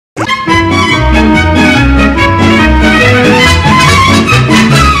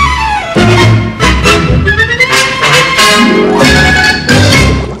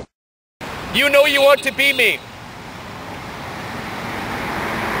see me.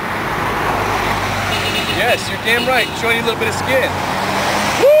 Yes, you're damn right. Showing you a little bit of skin.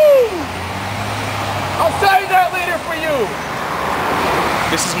 Woo! I'll sign that later for you.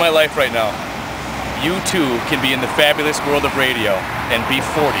 This is my life right now. You too can be in the fabulous world of radio and be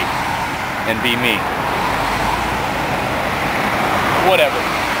 40 and be me. Whatever.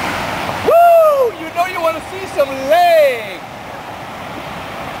 Woo! You know you want to see some leg.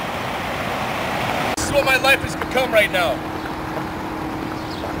 This is what my life has become right now.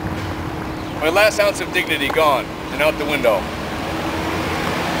 My last ounce of dignity gone and out the window.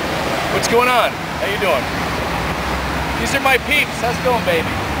 What's going on? How you doing? These are my peeps. How's it going, baby?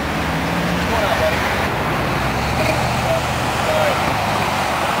 What's going on, buddy? Alright.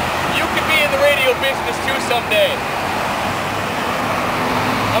 You could be in the radio business too someday.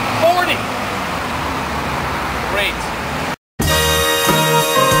 I'm 40. Great.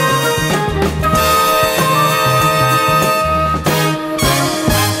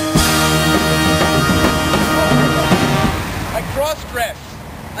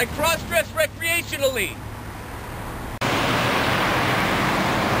 I cross-dress recreationally.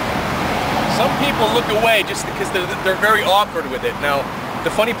 Some people look away just because they're very awkward with it. Now, the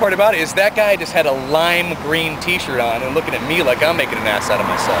funny part about it is that guy just had a lime green t-shirt on and looking at me like I'm making an ass out of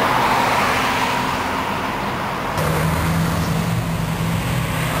myself.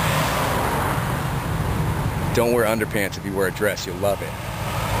 Don't wear underpants if you wear a dress. You'll love it.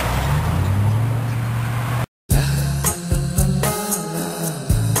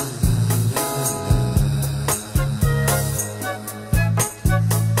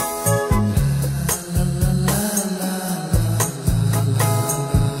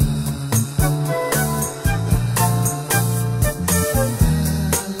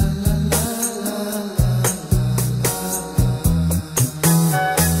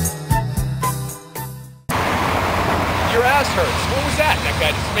 Hurts. What was that? That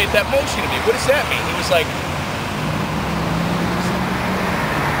guy just made that motion to me. What does that mean? He was like,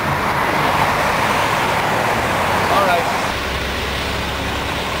 all right.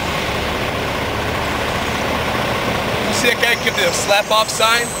 You see that guy give the slap off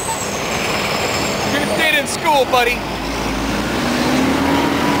sign? You could have stayed in school, buddy.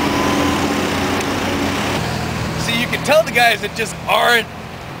 See, you can tell the guys that just aren't.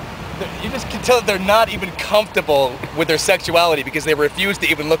 You just can tell that they're not even comfortable with their sexuality because they refuse to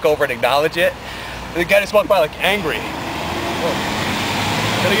even look over and acknowledge it. The guy just walked by like angry. Whoa.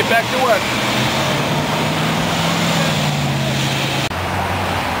 Gotta get back to work.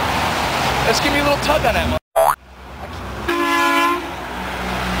 Let's give me a little tug on that one.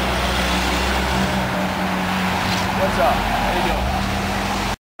 What's up? How you doing?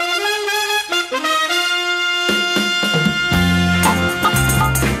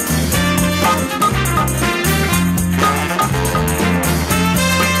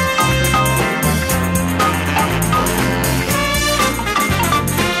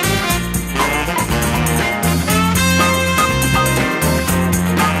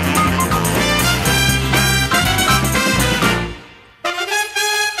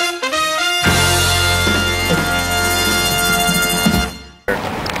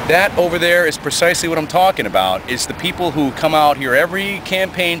 That over there is precisely what I'm talking about. It's the people who come out here every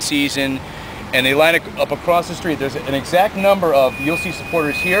campaign season and they line up across the street. There's an exact number of, you'll see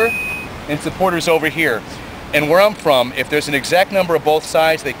supporters here and supporters over here. And where I'm from, if there's an exact number of both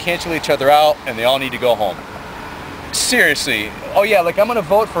sides, they cancel each other out and they all need to go home. Seriously. Oh yeah, like I'm gonna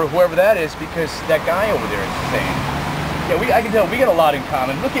vote for whoever that is because that guy over there is insane. Yeah, I can tell we got a lot in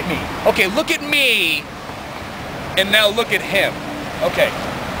common. Look at me. Okay, look at me. And now look at him. Okay.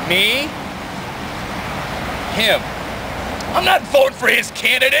 Me, him. I'm not voting for his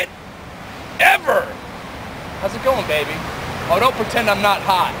candidate, ever. How's it going, baby? Oh, don't pretend I'm not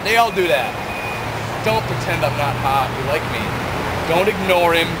hot. They all do that. Don't pretend I'm not hot. You like me. Don't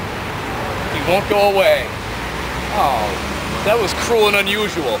ignore him. He won't go away. Oh, that was cruel and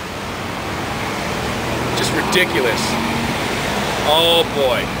unusual. Just ridiculous. Oh,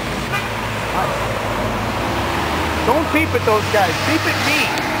 boy. Don't beep at those guys. Beep at me.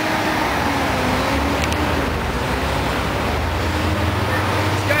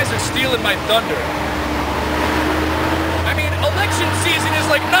 Are stealing my thunder. I mean, election season is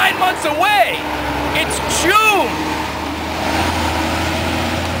like 9 months away. It's June.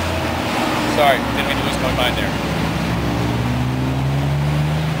 Sorry, didn't mean to lose my mind there.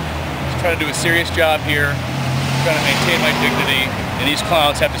 Just trying to do a serious job here, trying to maintain my dignity, and these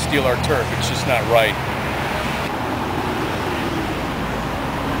clowns have to steal our turf. It's just not right.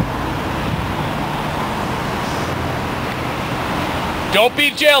 Don't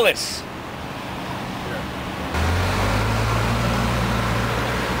be jealous.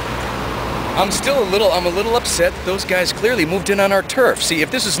 I'm a little upset that those guys clearly moved in on our turf. See, if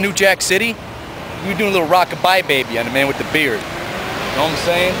this is New Jack City, we'd be doing a little rockabye baby on the man with the beard. You know what I'm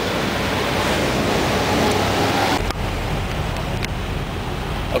saying?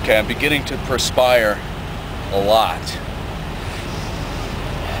 Okay, I'm beginning to perspire a lot.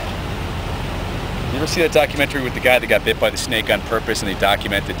 You ever see that documentary with the guy that got bit by the snake on purpose and they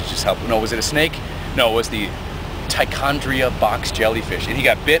documented to just help? No, was it a snake? No, it was the Tichondria box jellyfish, and he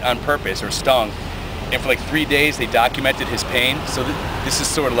got bit on purpose or stung, and for like 3 days they documented his pain. So this is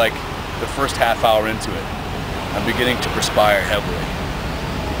sort of like the first half hour into it. I'm beginning to perspire heavily.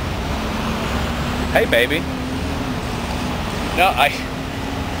 Hey baby. No,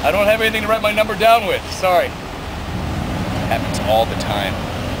 I don't have anything to write my number down with. Sorry. It happens all the time.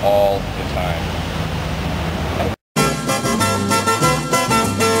 All the time.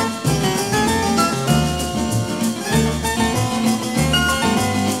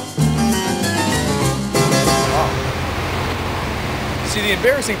 See, the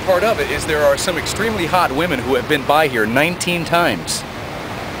embarrassing part of it is there are some extremely hot women who have been by here 19 times.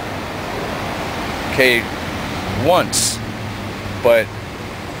 Okay, once, but...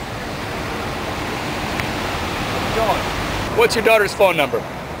 What's your daughter's phone number?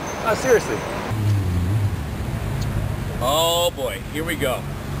 Oh, seriously. Oh boy, here we go.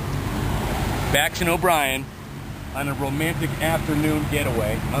 Bax and O'Brien on a romantic afternoon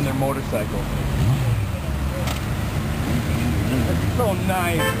getaway on their motorcycle. So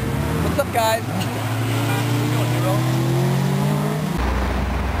nice. What's up, guys? How you doing, hero?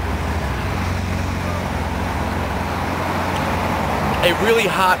 A really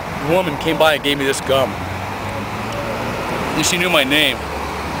hot woman came by and gave me this gum. And she knew my name.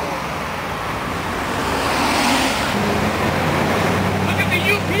 Look at the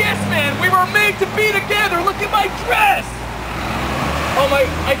UPS man. We were made to be together. Look at my dress. Oh my!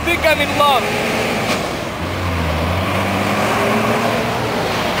 I think I'm in love.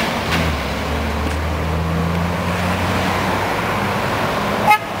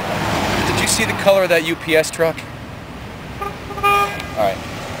 See the color of that UPS truck? All right.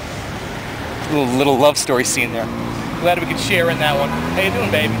 Little love story scene there. Glad we could share in that one. How you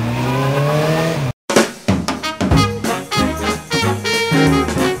doing, baby?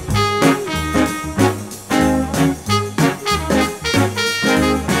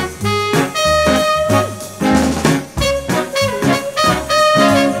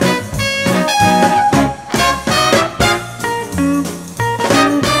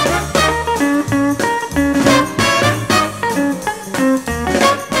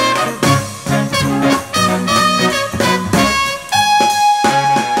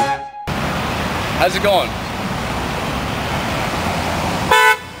 How's it going?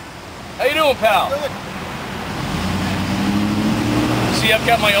 How you doing, pal? Good. See, I've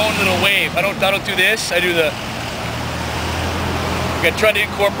got my own little wave. I don't do this. I do the... I try to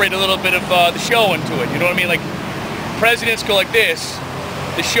incorporate a little bit of the show into it. You know what I mean? Like, presidents go like this.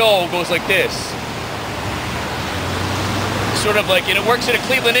 The show goes like this. Sort of like, and it works at a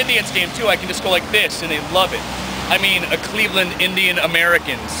Cleveland Indians game too. I can just go like this, and they love it. I mean, a Cleveland Indian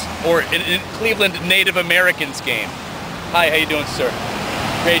Americans or a Cleveland Native Americans game. Hi, how you doing, sir?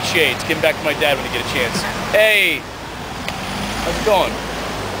 Great shades. Give them back to my dad when you get a chance. Hey, how's it going?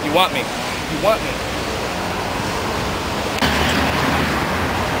 You want me? You want me?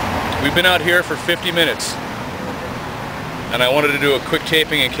 We've been out here for 50 minutes, and I wanted to do a quick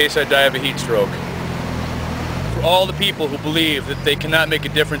taping in case I die of a heat stroke. For all the people who believe that they cannot make a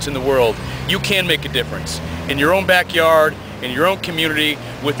difference in the world, you can make a difference. In your own backyard, in your own community,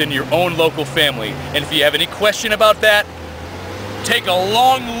 within your own local family. And if you have any question about that, take a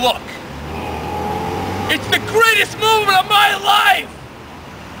long look. It's the greatest moment of my life!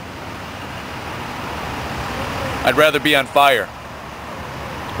 I'd rather be on fire.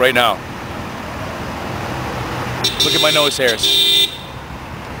 Right now. Look at my nose hairs.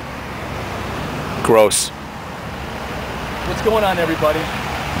 Gross. What's going on, everybody?